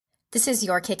This is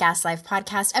your Kick-Ass Life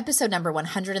podcast, episode number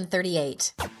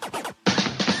 138.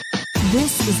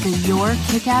 This is the Your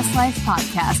Kick-Ass Life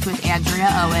podcast with Andrea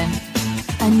Owen,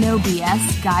 a no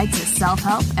BS guide to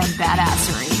self-help and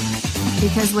badassery.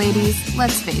 Because ladies,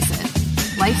 let's face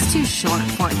it, life's too short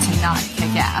for it to not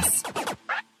kick ass.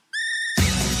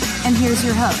 And here's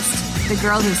your host, the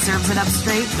girl who serves it up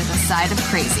straight with a side of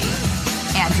crazy,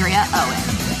 Andrea Owen.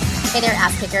 Hey there,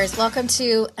 ass kickers. Welcome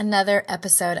to another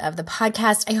episode of the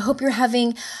podcast. I hope you're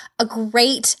having a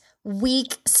great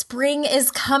week. Spring is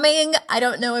coming. I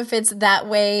don't know if it's that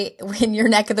way in your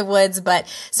neck of the woods, but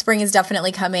spring is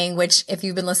definitely coming, which if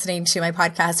you've been listening to my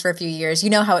podcast for a few years, you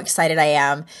know how excited I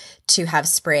am to have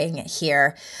spring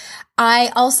here.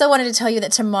 I also wanted to tell you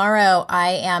that tomorrow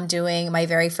I am doing my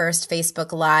very first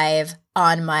Facebook Live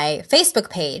on my Facebook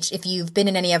page. If you've been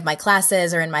in any of my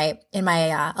classes or in my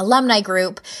alumni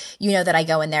group, you know that I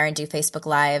go in there and do Facebook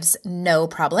Lives, no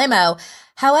problemo.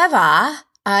 However,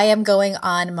 I am going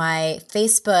on my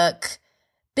Facebook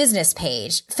business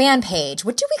page, fan page.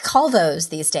 What do we call those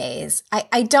these days?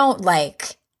 I don't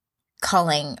like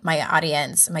calling my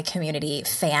audience, my community,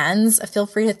 fans. Feel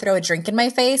free to throw a drink in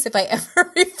my face if I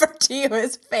ever refer to you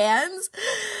as fans.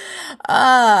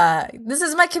 This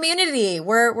is my community.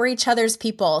 We're each other's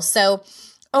people. So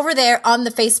over there on the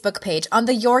Facebook page, on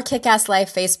the Your Kick-Ass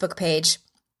Life Facebook page,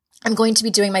 I'm going to be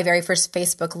doing my very first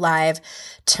Facebook Live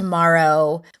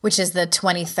tomorrow, which is the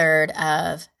 23rd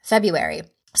of February.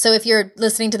 So if you're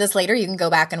listening to this later, you can go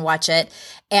back and watch it.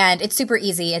 And it's super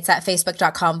easy. It's at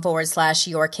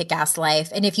facebook.com/Your Kick-Ass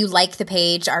Life. And if you like the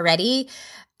page already,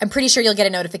 I'm pretty sure you'll get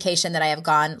a notification that I have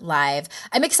gone live.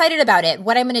 I'm excited about it.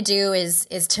 What I'm going to do is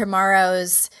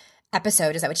tomorrow's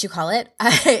episode, is that what you call it,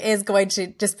 is going to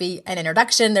just be an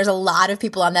introduction. There's a lot of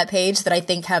people on that page that I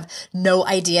think have no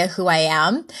idea who I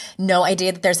am, no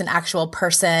idea that there's an actual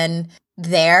person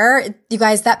there. You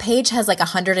guys, that page has like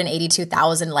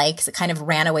 182,000 likes. It kind of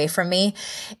ran away from me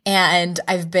and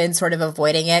I've been sort of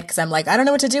avoiding it because I'm like, I don't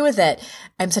know what to do with it.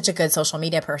 I'm such a good social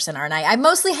media person, aren't I? I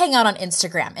mostly hang out on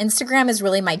Instagram. Instagram is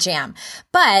really my jam.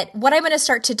 But what I'm going to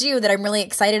start to do that I'm really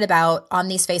excited about on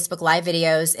these Facebook Live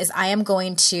videos is I am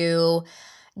going to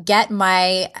get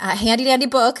my handy dandy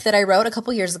book that I wrote a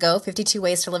couple years ago, 52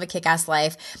 Ways to Live a Kick-Ass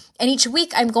Life. And each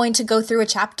week I'm going to go through a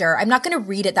chapter. I'm not going to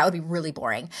read it. That would be really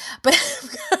boring, but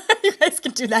you guys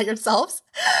can do that yourselves.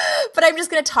 But I'm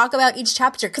just going to talk about each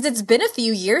chapter because it's been a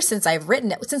few years since I've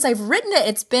written it. Since I've written it,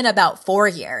 it's been about 4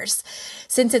 years.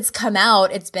 Since it's come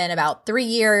out, it's been about 3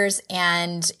 years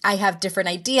and I have different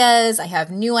ideas. I have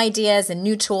new ideas and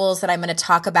new tools that I'm going to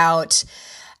talk about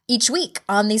each week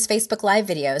on these Facebook Live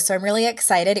videos. So I'm really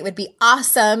excited. It would be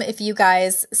awesome if you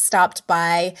guys stopped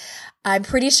by. I'm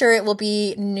pretty sure it will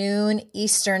be noon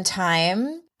Eastern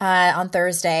time on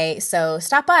Thursday. So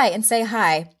stop by and say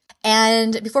hi.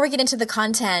 And before we get into the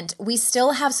content, we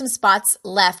still have some spots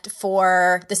left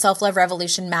for the Self-Love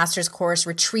Revolution Master's Course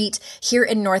Retreat here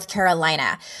in North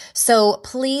Carolina. So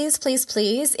please, please,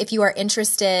 please, if you are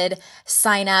interested,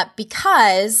 sign up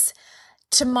because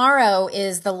tomorrow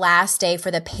is the last day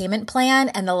for the payment plan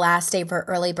and the last day for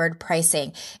early bird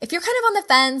pricing. If you're kind of on the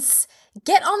fence,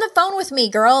 get on the phone with me,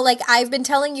 girl. Like I've been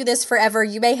telling you this forever.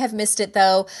 You may have missed it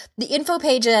though. The info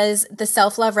page is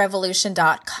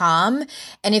theselfloverevolution.com.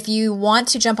 And if you want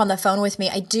to jump on the phone with me,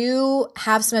 I do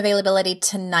have some availability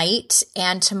tonight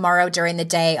and tomorrow during the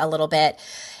day a little bit.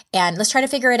 And let's try to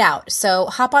figure it out. So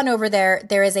hop on over there.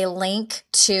 There is a link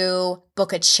to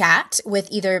book a chat with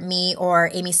either me or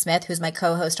Amy Smith, who's my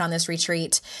co-host on this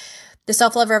retreat.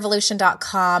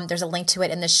 Theselfloverevolution.com. There's a link to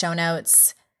it in the show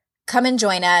notes. Come and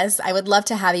join us. I would love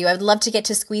to have you. I would love to get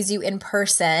to squeeze you in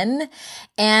person.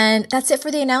 And that's it for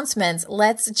the announcements.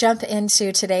 Let's jump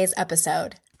into today's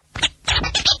episode.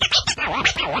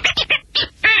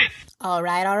 All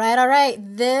right.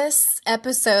 This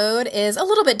episode is a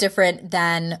little bit different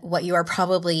than what you are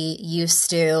probably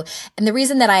used to. And the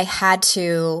reason that I had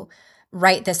to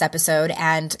write this episode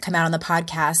and come out on the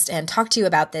podcast and talk to you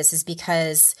about this is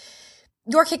because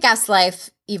your kick-ass life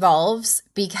evolves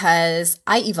because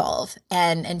I evolve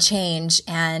and change.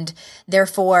 And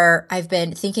therefore, I've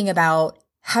been thinking about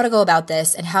how to go about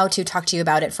this and how to talk to you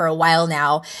about it for a while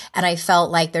now. And I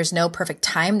felt like there's no perfect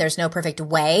time. There's no perfect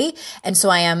way. And so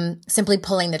I am simply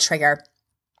pulling the trigger.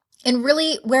 And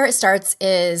really where it starts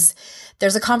is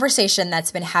there's a conversation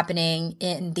that's been happening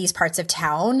in these parts of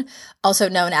town, also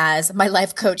known as my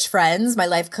life coach friends, my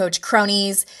life coach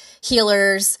cronies,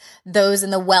 healers, those in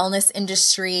the wellness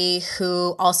industry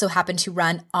who also happen to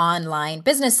run online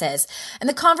businesses. And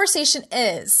the conversation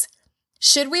is,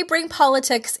 should we bring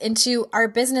politics into our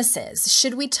businesses?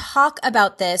 Should we talk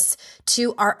about this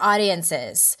to our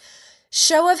audiences?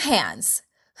 Show of hands.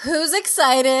 Who's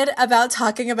excited about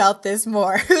talking about this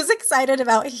more? Who's excited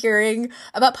about hearing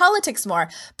about politics more?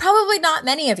 Probably not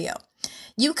many of you.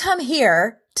 You come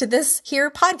here to this here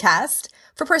podcast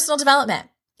for personal development.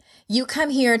 You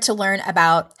come here to learn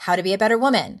about how to be a better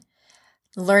woman,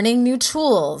 learning new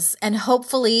tools, and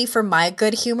hopefully for my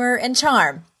good humor and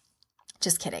charm.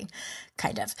 Just kidding,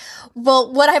 kind of.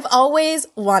 Well, what I've always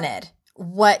wanted,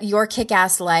 what Your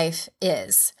Kick-Ass Life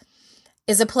is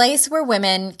a place where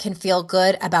women can feel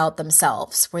good about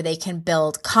themselves, where they can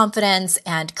build confidence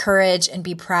and courage and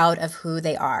be proud of who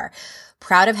they are,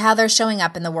 proud of how they're showing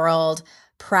up in the world,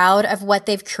 proud of what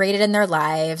they've created in their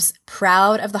lives,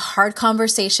 proud of the hard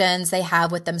conversations they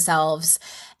have with themselves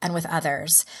and with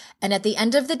others. And at the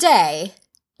end of the day,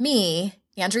 me,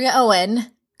 Andrea Owen,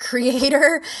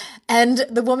 creator and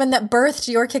the woman that birthed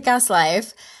Your Kick-Ass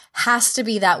Life, has to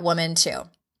be that woman too.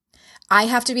 I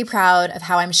have to be proud of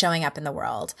how I'm showing up in the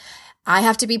world. I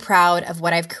have to be proud of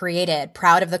what I've created,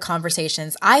 proud of the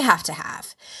conversations I have to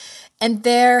have. And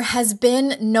there has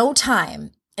been no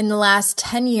time in the last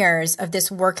 10 years of this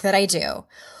work that I do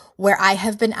where I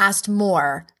have been asked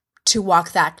more to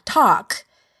walk that talk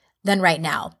than right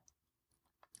now.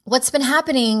 What's been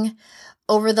happening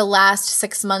over the last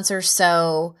 6 months or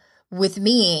so with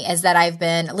me is that I've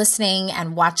been listening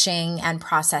and watching and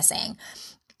processing.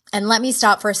 And let me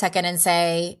stop for a second and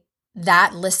say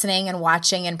that listening and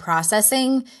watching and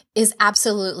processing is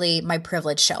absolutely my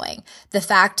privilege showing. The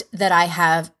fact that I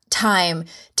have time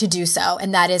to do so.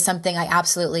 And that is something I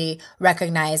absolutely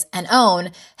recognize and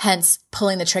own, hence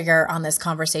pulling the trigger on this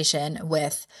conversation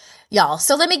with y'all.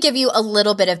 So let me give you a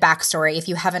little bit of backstory if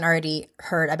you haven't already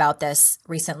heard about this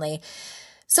recently.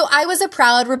 So I was a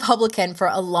proud Republican for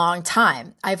a long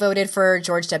time. I voted for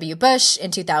George W. Bush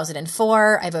in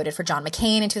 2004. I voted for John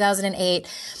McCain in 2008.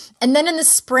 And then in the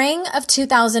spring of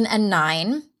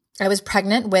 2009, I was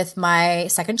pregnant with my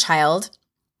second child,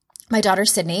 my daughter,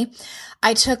 Sydney.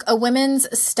 I took a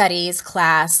women's studies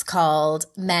class called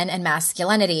Men and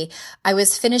Masculinity. I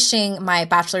was finishing my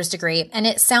bachelor's degree and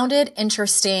it sounded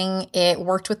interesting. It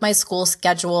worked with my school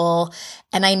schedule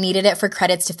and I needed it for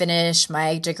credits to finish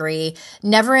my degree.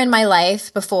 Never in my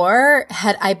life before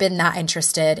had I been that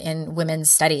interested in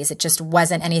women's studies. It just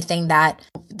wasn't anything that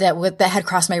had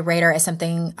crossed my radar as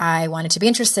something I wanted to be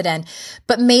interested in.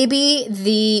 But maybe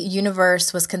the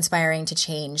universe was conspiring to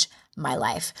change my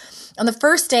life. On the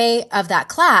first day of that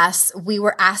class, we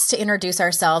were asked to introduce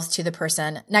ourselves to the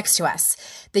person next to us.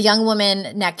 The young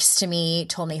woman next to me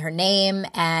told me her name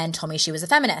and told me she was a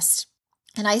feminist.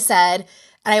 And I said,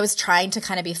 and I was trying to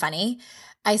kind of be funny,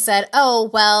 I said, oh,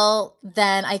 well,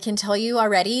 then I can tell you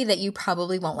already that you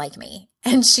probably won't like me.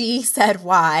 And she said,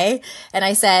 why? And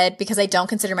I said, because I don't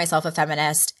consider myself a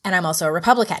feminist and I'm also a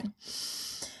Republican.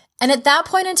 And at that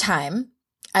point in time,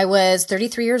 I was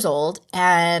 33 years old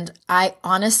and I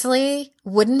honestly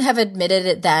wouldn't have admitted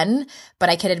it then, but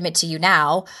I can admit to you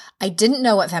now, I didn't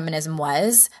know what feminism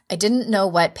was. I didn't know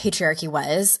what patriarchy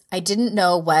was. I didn't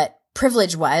know what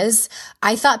privilege was.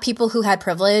 I thought people who had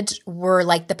privilege were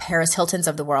like the Paris Hiltons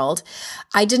of the world.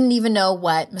 I didn't even know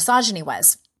what misogyny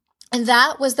was. And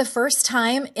that was the first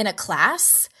time in a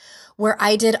class where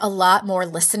I did a lot more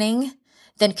listening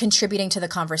than contributing to the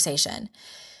conversation.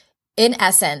 In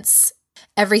essence,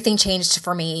 everything changed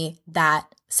for me that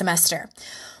semester.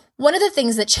 One of the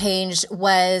things that changed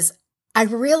was I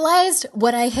realized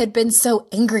what I had been so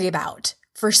angry about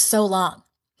for so long,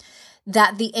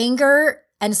 that the anger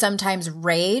and sometimes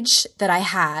rage that I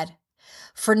had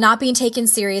for not being taken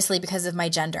seriously because of my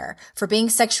gender, for being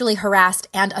sexually harassed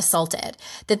and assaulted,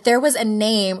 that there was a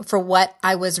name for what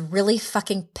I was really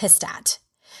fucking pissed at.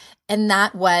 And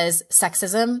that was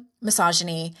sexism,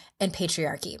 misogyny, and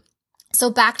patriarchy. So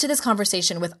back to this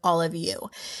conversation with all of you.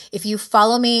 If you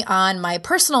follow me on my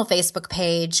personal Facebook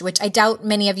page, which I doubt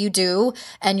many of you do,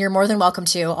 and you're more than welcome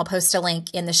to, I'll post a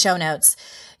link in the show notes,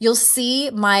 you'll see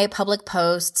my public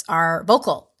posts are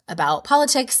vocal about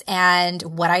politics and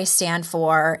what I stand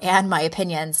for and my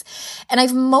opinions. And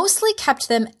I've mostly kept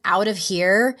them out of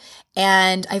here,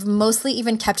 and I've mostly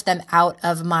even kept them out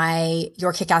of my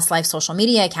Your Kick-Ass Life social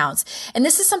media accounts. And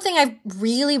this is something I've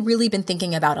really, really been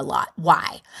thinking about a lot.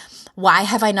 Why? Why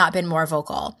have I not been more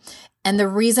vocal? And the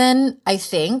reason, I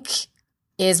think,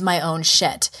 is my own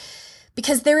shit.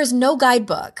 Because there is no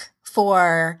guidebook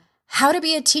for how to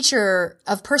be a teacher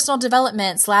of personal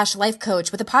development / life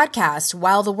coach with a podcast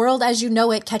while the world as you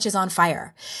know it catches on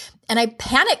fire. And I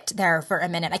panicked there for a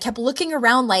minute. I kept looking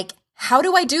around like, how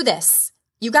do I do this?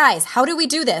 You guys, how do we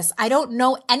do this? I don't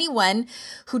know anyone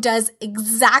who does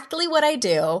exactly what I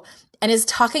do and is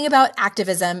talking about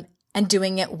activism and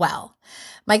doing it well.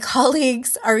 My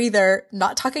colleagues are either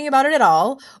not talking about it at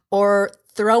all or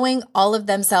throwing all of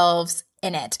themselves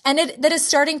in it. And that is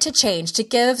starting to change. To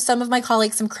give some of my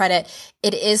colleagues some credit,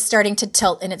 it is starting to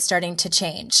tilt and it's starting to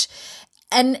change.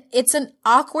 And it's an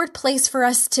awkward place for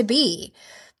us to be.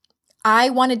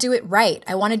 I want to do it right.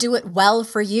 I want to do it well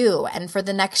for you and for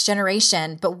the next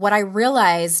generation. But what I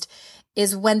realized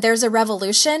is when there's a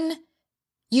revolution,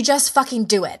 you just fucking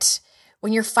do it.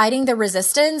 When you're fighting the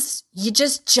resistance, you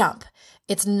just jump.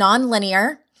 It's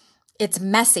non-linear. It's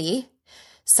messy.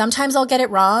 Sometimes I'll get it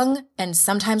wrong and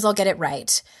sometimes I'll get it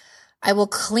right. I will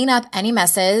clean up any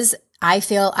messes I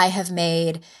feel I have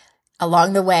made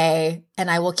along the way, and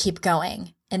I will keep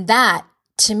going. And that,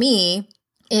 to me,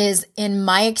 is in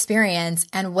my experience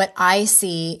and what I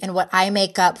see and what I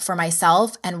make up for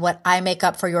myself and what I make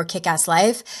up for Your Kick-Ass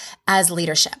Life as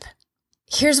leadership.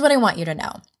 Here's what I want you to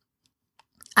know.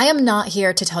 I am not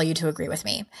here to tell you to agree with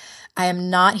me. I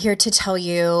am not here to tell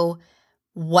you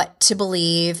what to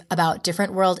believe about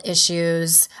different world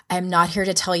issues. I am not here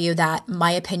to tell you that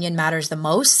my opinion matters the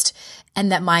most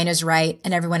and that mine is right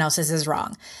and everyone else's is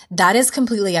wrong. That is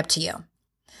completely up to you.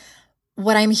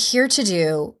 What I'm here to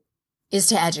do is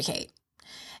to educate.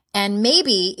 And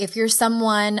maybe if you're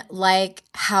someone like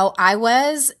how I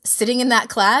was sitting in that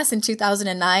class in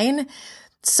 2009,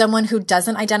 someone who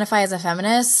doesn't identify as a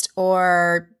feminist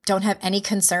or don't have any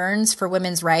concerns for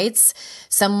women's rights,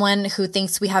 someone who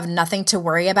thinks we have nothing to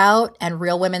worry about and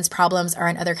real women's problems are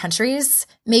in other countries,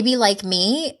 maybe like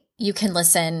me, you can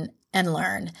listen and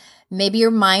learn. Maybe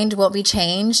your mind won't be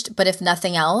changed, but if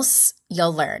nothing else,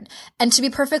 you'll learn. And to be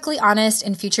perfectly honest,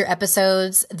 in future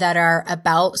episodes that are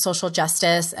about social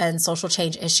justice and social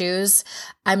change issues,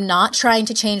 I'm not trying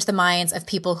to change the minds of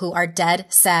people who are dead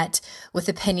set with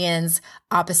opinions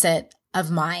opposite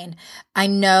of mine. I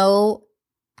know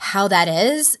how that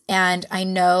is, and I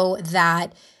know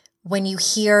that when you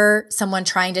hear someone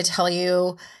trying to tell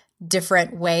you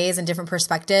different ways and different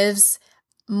perspectives,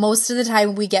 most of the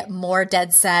time we get more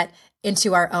dead set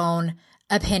into our own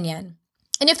opinion.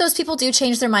 And if those people do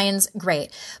change their minds,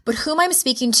 great. But whom I'm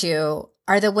speaking to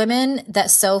are the women that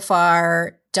so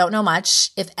far don't know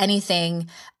much, if anything,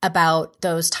 about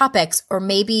those topics, or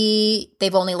maybe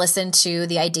they've only listened to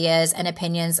the ideas and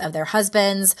opinions of their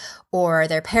husbands or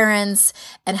their parents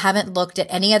and haven't looked at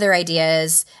any other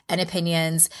ideas and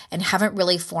opinions and haven't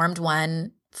really formed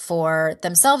one for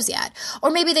themselves yet. Or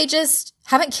maybe they just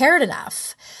haven't cared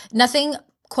enough. Nothing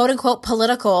quote unquote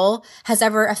political has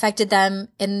ever affected them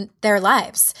in their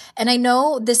lives. And I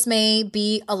know this may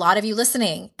be a lot of you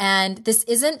listening, and this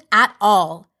isn't at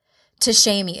all to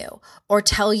shame you or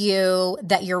tell you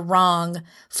that you're wrong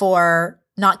for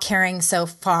not caring so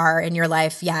far in your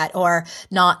life yet, or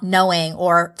not knowing,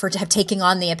 or for taking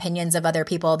on the opinions of other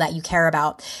people that you care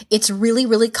about. It's really,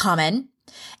 really common,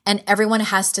 and everyone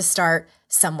has to start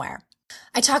somewhere.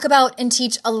 I talk about and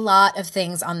teach a lot of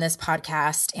things on this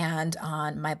podcast and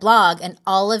on my blog, and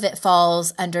all of it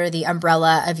falls under the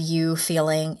umbrella of you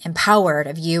feeling empowered,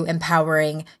 of you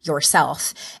empowering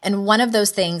yourself. And one of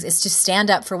those things is to stand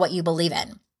up for what you believe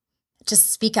in, to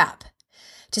speak up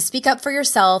for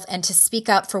yourself and to speak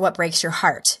up for what breaks your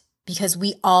heart, because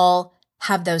we all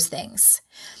have those things.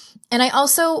 And I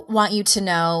also want you to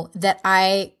know that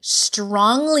I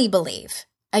strongly believe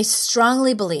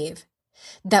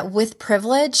that with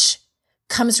privilege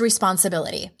comes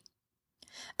responsibility.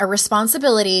 A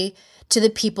responsibility to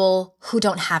the people who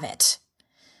don't have it.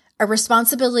 A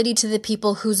responsibility to the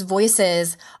people whose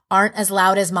voices aren't as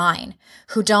loud as mine,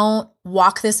 who don't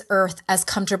walk this earth as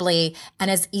comfortably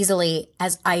and as easily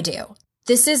as I do.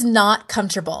 This is not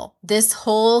comfortable. This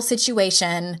whole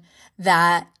situation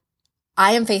that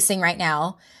I am facing right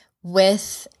now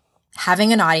with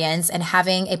having an audience and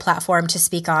having a platform to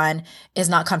speak on is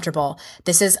not comfortable.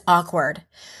 This is awkward.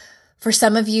 For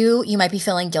some of you, you might be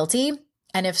feeling guilty.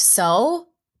 And if so,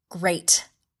 great.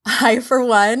 I, for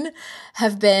one,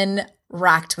 have been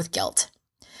racked with guilt.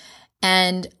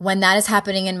 And when that is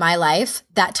happening in my life,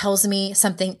 that tells me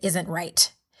something isn't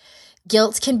right.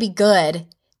 Guilt can be good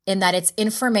in that it's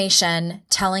information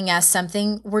telling us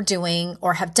something we're doing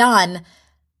or have done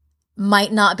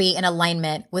might not be in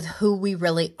alignment with who we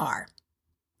really are.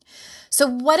 So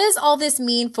what does all this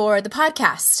mean for the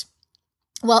podcast?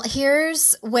 Well,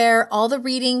 here's where all the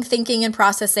reading, thinking, and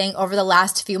processing over the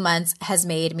last few months has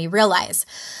made me realize.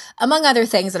 Among other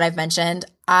things that I've mentioned,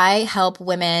 I help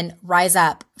women rise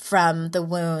up from the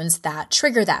wounds that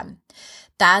trigger them.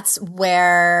 That's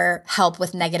where help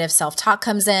with negative self-talk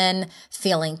comes in,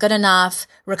 feeling good enough,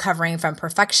 recovering from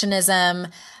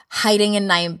perfectionism, hiding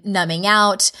and numbing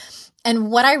out.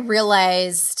 And what I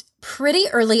realized pretty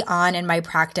early on in my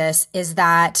practice is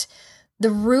that the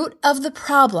root of the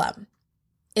problem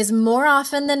is more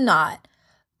often than not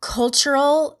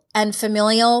cultural and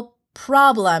familial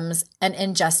problems and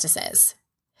injustices.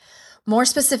 More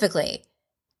specifically,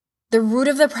 the root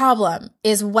of the problem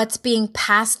is what's being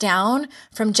passed down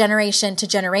from generation to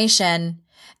generation,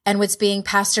 and what's being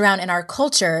passed around in our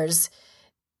cultures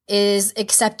is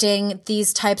accepting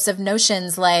these types of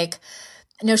notions like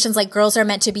girls are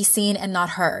meant to be seen and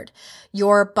not heard.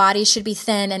 Your body should be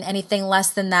thin, and anything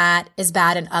less than that is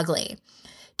bad and ugly.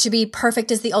 To be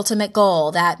perfect is the ultimate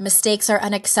goal, that mistakes are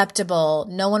unacceptable.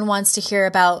 No one wants to hear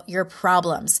about your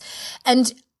problems.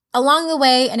 And along the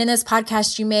way, and in this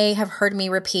podcast, you may have heard me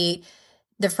repeat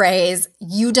the phrase,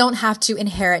 you don't have to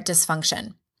inherit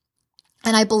dysfunction.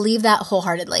 And I believe that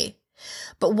wholeheartedly.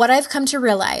 But what I've come to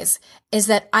realize is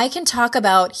that I can talk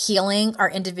about healing our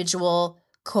individual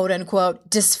quote unquote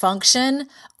dysfunction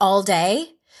all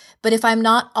day. But if I'm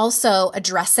not also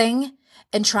addressing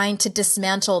and trying to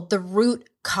dismantle the root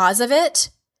cause of it,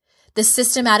 the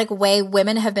systematic way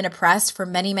women have been oppressed for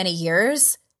many, many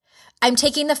years, I'm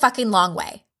taking the fucking long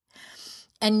way.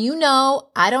 And you know,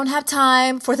 I don't have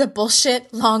time for the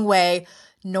bullshit long way,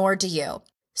 nor do you.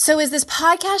 So is this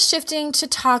podcast shifting to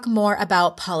talk more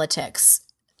about politics?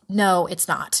 No, it's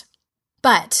not.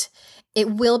 But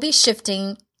it will be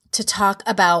shifting to talk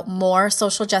about more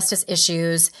social justice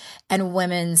issues and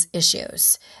women's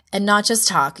issues. And not just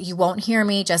talk. You won't hear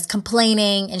me just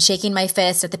complaining and shaking my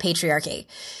fist at the patriarchy.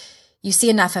 You see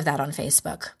enough of that on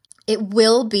Facebook. It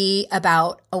will be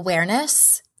about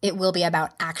awareness. It will be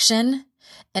about action.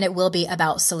 And it will be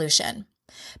about solution.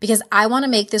 Because I want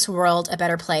to make this world a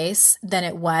better place than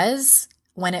it was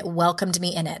when it welcomed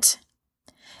me in it.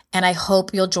 And I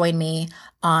hope you'll join me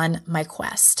on my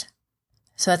quest.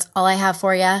 So that's all I have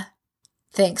for you.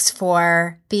 Thanks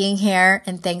for being here,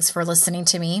 and thanks for listening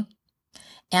to me.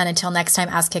 And until next time,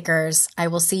 ass kickers, I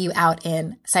will see you out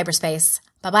in cyberspace.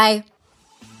 Bye-bye.